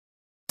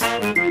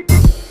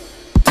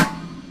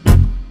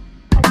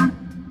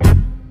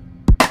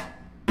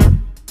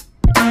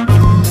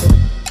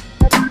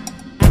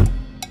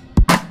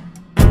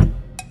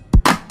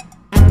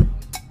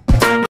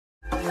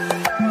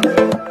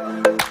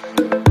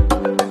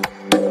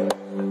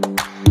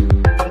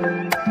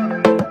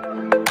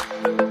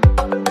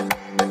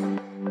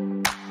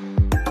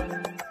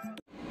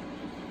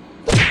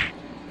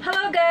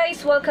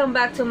Welcome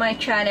back to my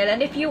channel, and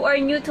if you are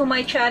new to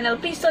my channel,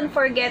 please don't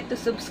forget to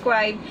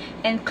subscribe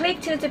and click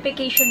the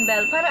notification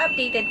bell para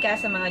updated ka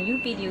sa mga new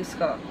videos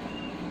ko.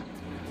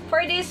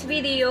 For this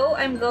video,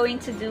 I'm going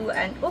to do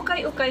an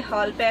Ukay Ukay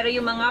haul, pero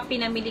yung mga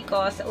pinamili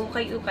ko sa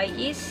Ukay Ukay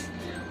is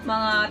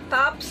mga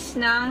tops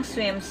ng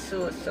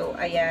swimsuit. So,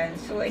 ayan.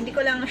 So, hindi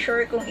ko lang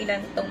sure kung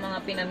ilan tong mga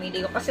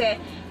pinamili ko kasi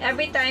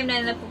every time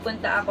na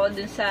napupunta ako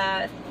dun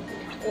sa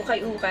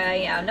Ukay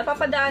Ukay,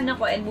 napapadaan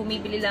ako and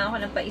bumibili lang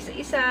ako ng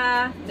paisa-isa,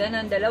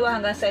 ganun, dalawa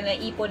hanggang sa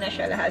naiipon na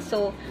siya lahat.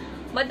 So,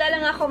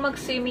 madalang ako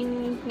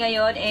mag-swimming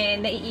ngayon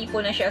and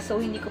naiipon na siya.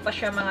 So, hindi ko pa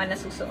siya mga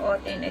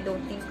nasusuot and I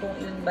don't think kung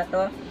yun ba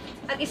to.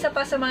 At isa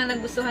pa sa mga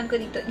nagustuhan ko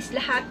dito is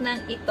lahat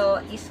ng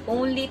ito is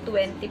only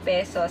 20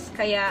 pesos.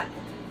 Kaya,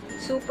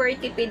 super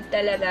tipid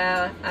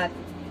talaga at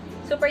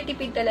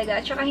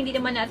at saka hindi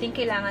naman natin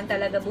kailangan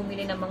talaga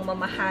bumili ng mga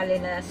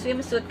mamahalin na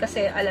swimsuit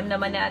kasi alam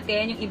naman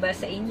natin yung iba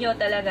sa inyo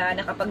talaga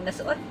na kapag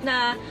nasuot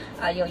na,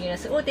 ayaw nyo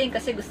nasuotin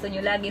kasi gusto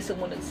nyo lagi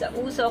sumunod sa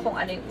uso, kung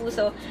ano yung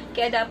uso,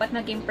 kaya dapat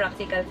maging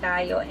practical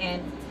tayo. And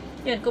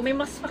yun, kung may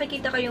mas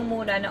makikita kayong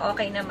mura na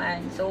okay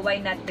naman, so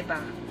why not, diba?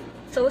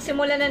 So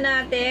simulan na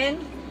natin.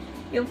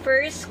 Yung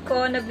first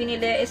ko na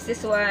binili is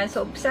this one.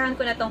 So umpisahan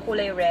ko na tong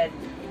kulay red.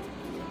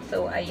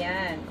 So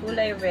ayan,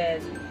 kulay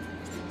red.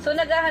 So,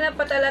 naghahanap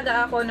pa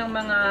talaga ako ng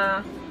mga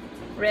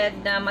red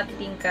na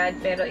matitingkad,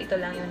 pero ito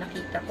lang yung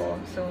nakita ko.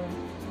 So,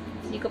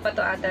 hindi ko pa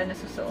to ata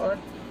nasusuot.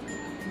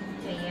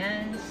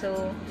 Ayan.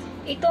 So,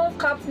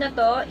 itong cup na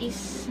to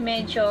is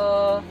medyo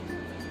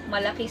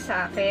malaki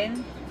sa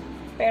akin.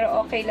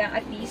 Pero okay lang.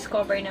 At least,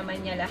 cover naman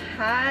niya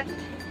lahat.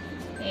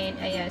 And,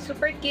 ayan.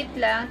 Super cute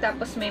lang.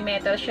 Tapos, may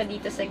metal siya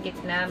dito sa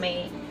gitna.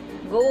 May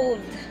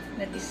gold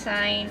na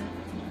design.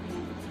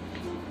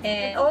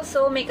 And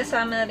also, may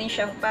kasama na rin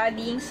siyang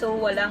padding. So,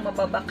 walang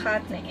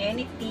mababakat na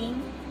anything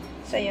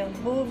sa yung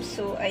boobs.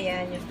 So,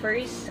 ayan yung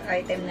first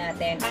item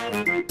natin.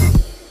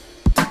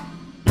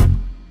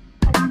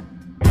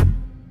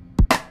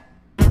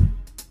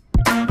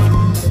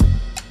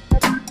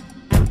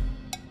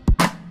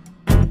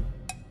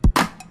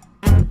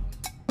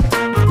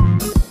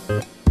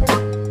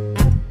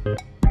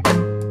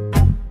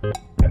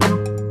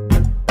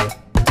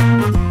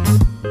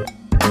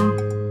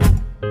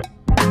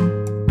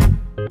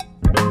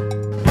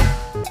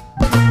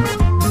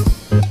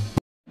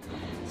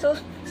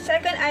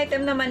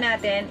 Item naman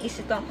natin is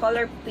itong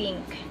color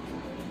pink.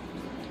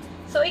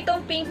 So,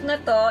 itong pink na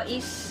to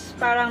is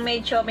parang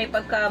medyo may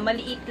pagka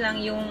maliit lang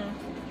yung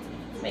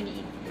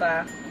maliit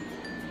pa.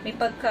 May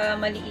pagka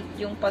maliit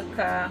yung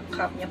pagka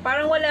cup niya.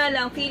 Parang wala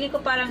lang. Feeling ko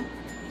parang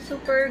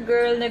super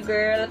girl na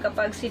girl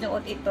kapag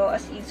sinuot ito.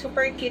 As in,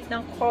 super cute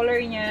ng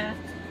color niya.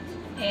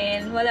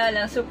 And wala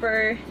lang.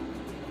 Super,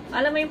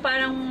 alam mo yung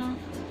parang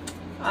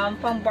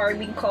pang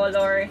Barbie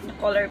color, na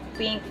color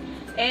pink.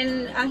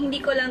 And, ang hindi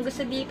ko lang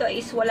gusto dito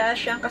is wala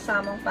siyang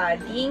kasamang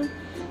padding.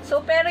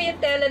 So, pero yung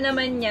tela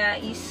naman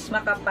niya is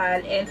makapal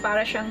and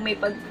para siyang may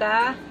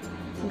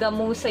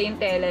pagkagamusa yung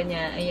tela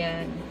niya.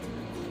 Ayan.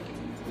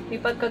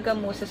 May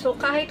pagkagamusa. So,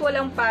 kahit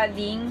walang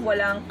padding,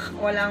 walang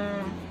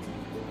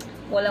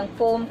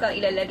foam kang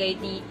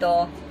ilalagay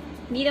dito,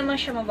 hindi naman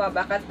siya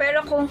mababakat.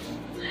 Pero kung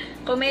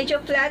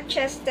medyo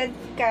flat-chested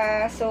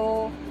ka,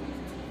 so,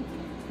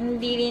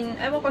 hindi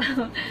rin,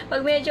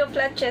 pag medyo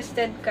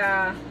flat-chested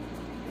ka,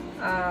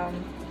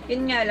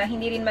 yun nga lang,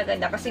 hindi rin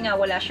maganda kasi nga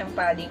wala siyang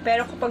padding.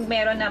 Pero kapag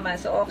meron naman,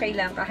 so okay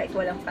lang kahit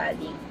walang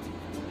padding.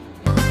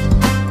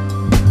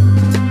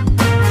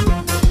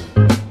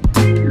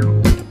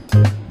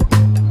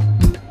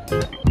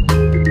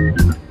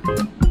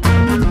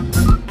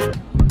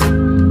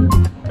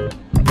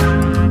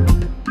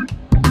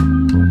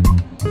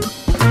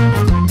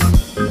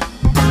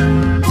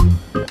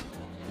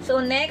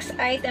 So next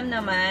item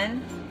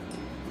naman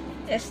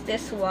is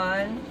this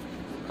one.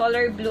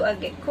 Color blue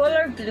again.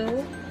 Color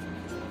blue.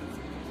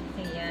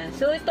 Ayan.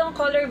 So, itong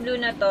color blue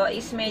na to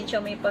is medyo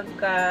may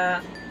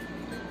pagka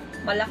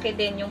malaki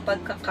din yung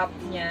pagka-cup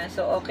niya.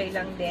 So, okay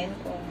lang din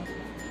kung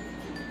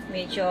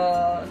medyo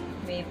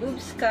may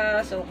boobs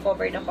ka. So,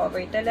 cover na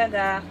cover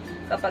talaga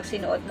kapag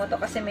sinuot mo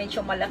to kasi medyo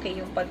malaki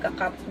yung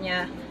pagka-cup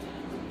niya.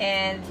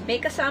 And,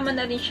 may kasama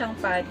na rin siyang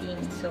padding.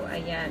 So,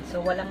 ayan.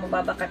 So, walang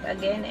mababakat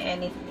again,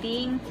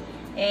 anything.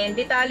 And,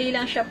 detalye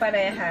lang siya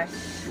parehas.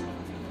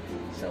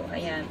 So,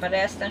 ayan.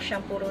 Parehas lang siyang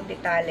puro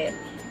detalye.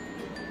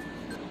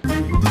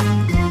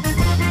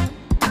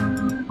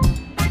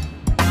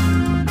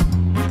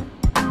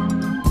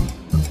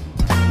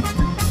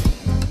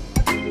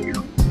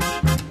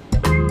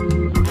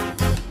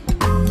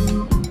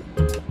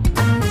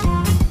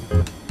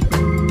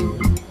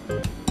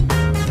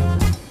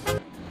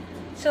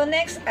 So,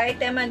 next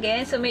item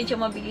again, so medyo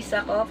mabilis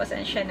ako,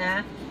 pasensya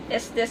na,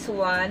 is this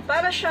one.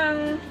 Para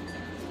siyang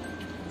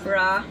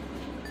bra.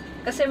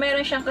 Kasi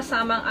meron siyang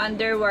kasamang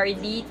underwear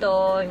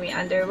dito. May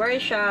underwear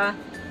siya.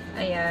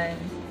 Ayan.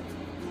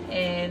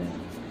 And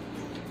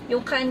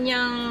yung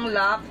kanyang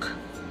lock,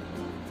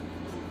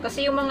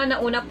 kasi yung mga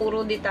nauna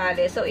puro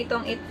detalye. So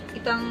itong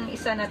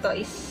isa na to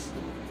is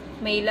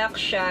may lock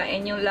siya,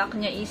 and yung lock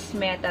niya is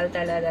metal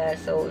talaga.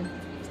 So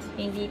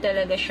hindi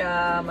talaga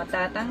siya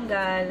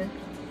matatanggal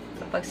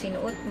kapag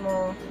sinuot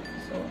mo.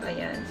 So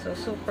ayan. So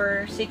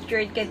super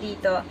secured ka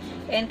dito.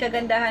 And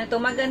kagandahan ito,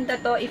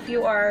 maganda to if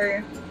you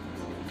are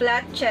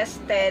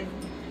flat-chested.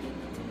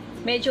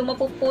 Medyo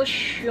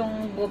mapupush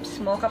yung boobs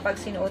mo kapag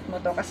sinuot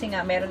mo to, kasi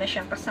nga meron na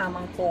siyang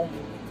kasamang foam.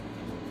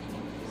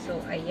 So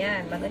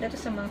ayan, maganda to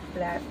sa mga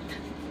flat.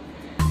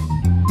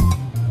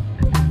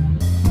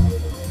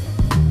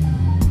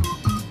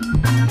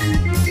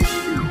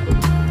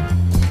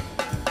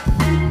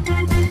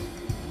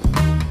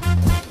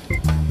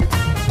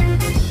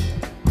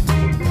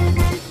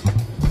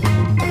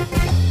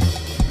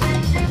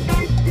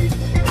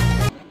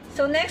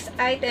 So next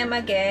item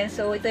again,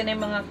 so ito na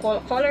yung mga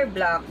color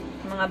block,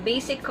 mga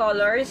basic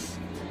colors.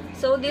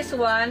 So this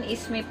one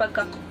is may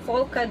pagka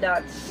polka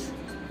dots.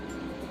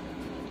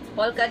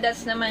 Polka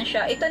dots naman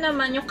siya. Ito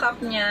naman yung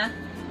cup niya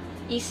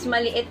is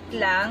maliit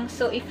lang.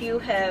 So if you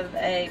have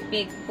a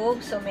big boob,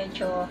 so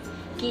medyo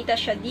kita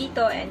siya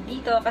dito and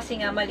dito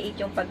kasi nga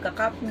maliit yung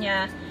pagka-cup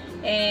niya.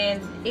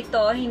 And ito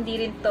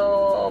hindi rin to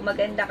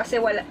maganda kasi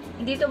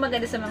hindi to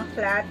maganda sa mga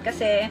flat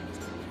kasi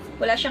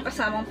wala siyang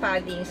kasamang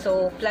padding.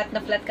 So, flat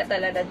na flat ka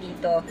talaga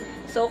dito.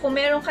 So, kung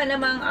meron ka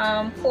namang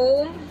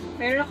foam,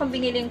 meron akong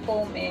biniling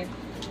foam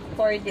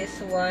for this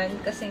one.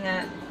 Kasi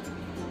nga,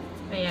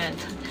 ayan,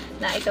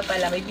 na ito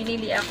pala, may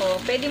binili ako.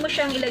 Pwede mo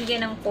siyang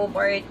ilagyan ng foam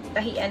or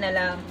tahian na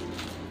lang.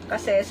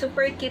 Kasi,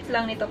 super cute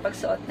lang nito pag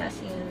suot na, as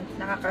in,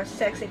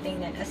 nakaka-sexy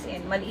tingnan. As in,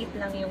 maliit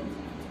lang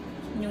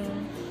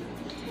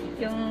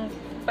yung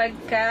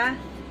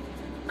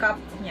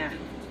pagka-cup niya.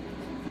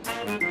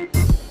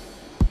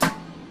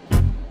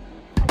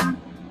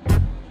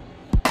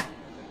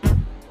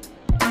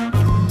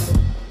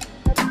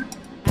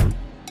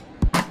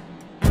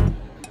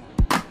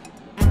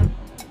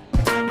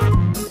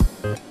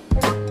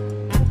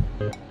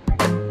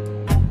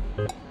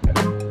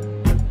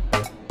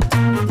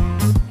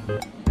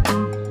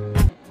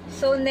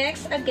 So,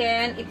 next,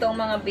 again, itong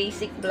mga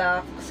basic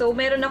block. So,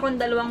 meron akong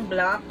dalawang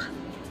block.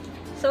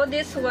 So,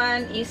 this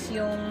one is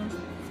yung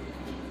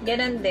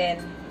ganun din.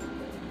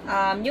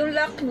 Yung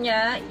lock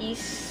niya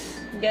is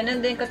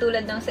ganun din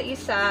katulad ng sa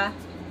isa.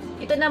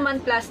 Ito naman,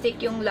 plastic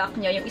yung lock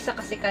niya. Yung isa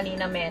kasi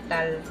kanina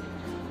metal.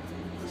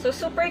 So,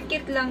 super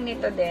cute lang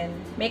nito din.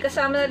 May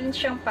kasama na rin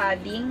siyang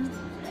padding.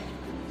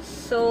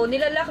 So,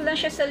 nilalak lang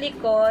siya sa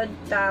likod.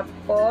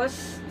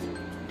 Tapos,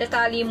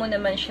 tatali mo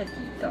naman siya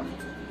dito.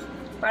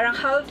 Parang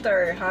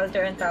halter.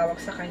 Halter ang tawag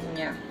sa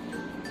kanya.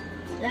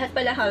 Lahat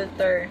pala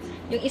halter.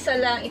 Yung isa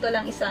lang, ito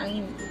lang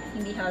isang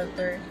hindi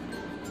halter.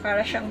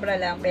 Para siyang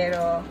bra lang,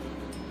 pero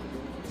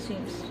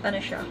ano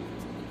siya?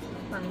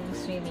 Pang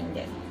swimming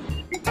din.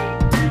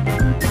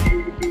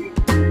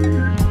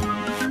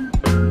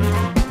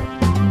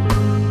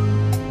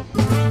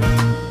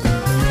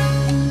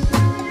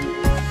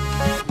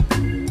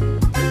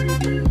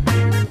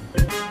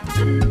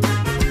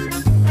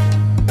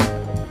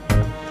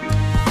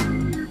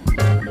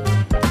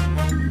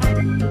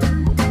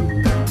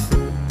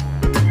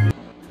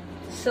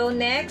 So,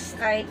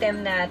 next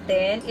item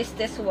natin is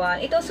this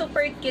one. Ito,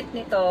 super cute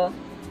nito.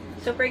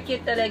 Super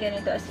cute talaga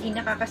nito. As in,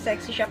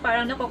 nakaka-sexy siya.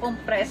 Parang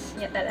nako-compress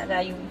niya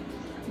talaga yung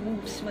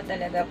boobs mo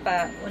talaga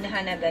pa.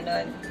 Unahan na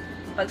ganun.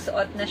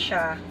 Pagsuot na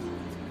siya.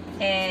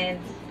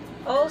 And,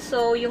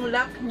 also, yung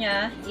lock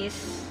niya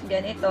is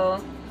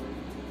ganito.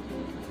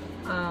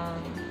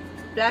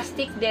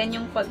 Plastic din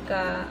yung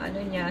pagka,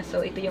 ano niya.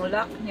 So, ito yung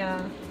lock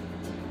niya.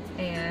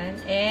 Ayan.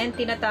 And,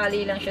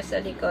 tinatali lang siya sa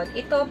likod.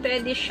 Ito,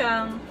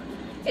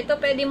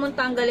 pwede mong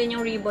tanggalin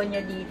yung ribbon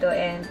niya dito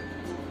and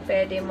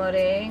pwede mo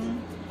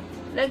ring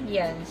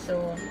lagyan.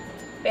 So,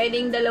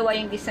 pwedeng dalawa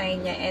yung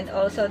design niya and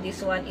also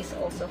this one is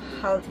also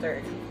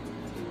halter.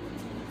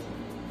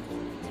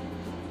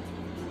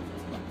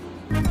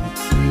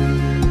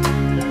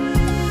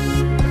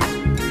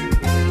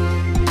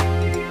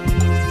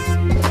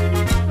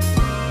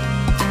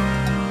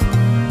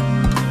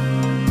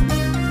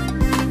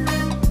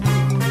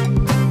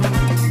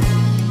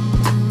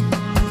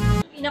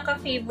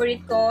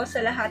 Favorite ko sa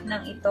lahat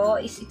ng ito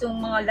is itong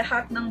mga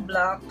lahat ng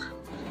black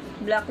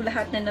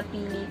lahat na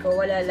napili ko,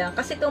 wala lang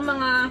kasi itong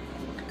mga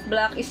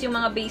black is yung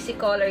mga basic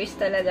colors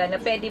talaga na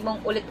pwede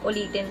mong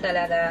ulit-ulitin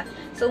talaga.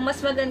 So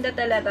mas maganda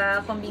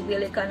talaga kung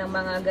bibili ka ng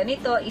mga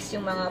ganito is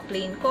yung mga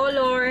plain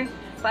color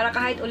para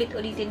kahit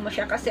ulit-ulitin mo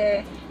siya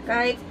kasi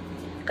kahit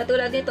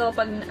katulad nito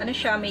pag ano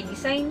siya may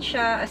design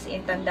siya as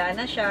in tanda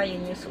na siya,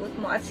 yun yung suot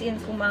mo as in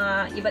kung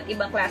mga iba't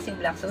ibang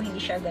klaseng black so hindi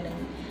siya ganun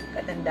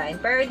katandaan.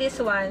 Pero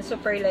this one,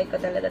 super like ko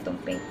talaga tong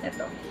pink na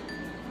to.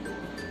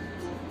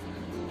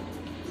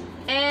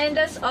 And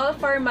that's all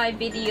for my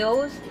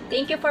videos.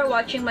 Thank you for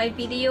watching my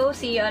video.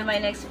 See you on my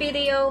next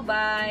video.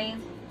 Bye!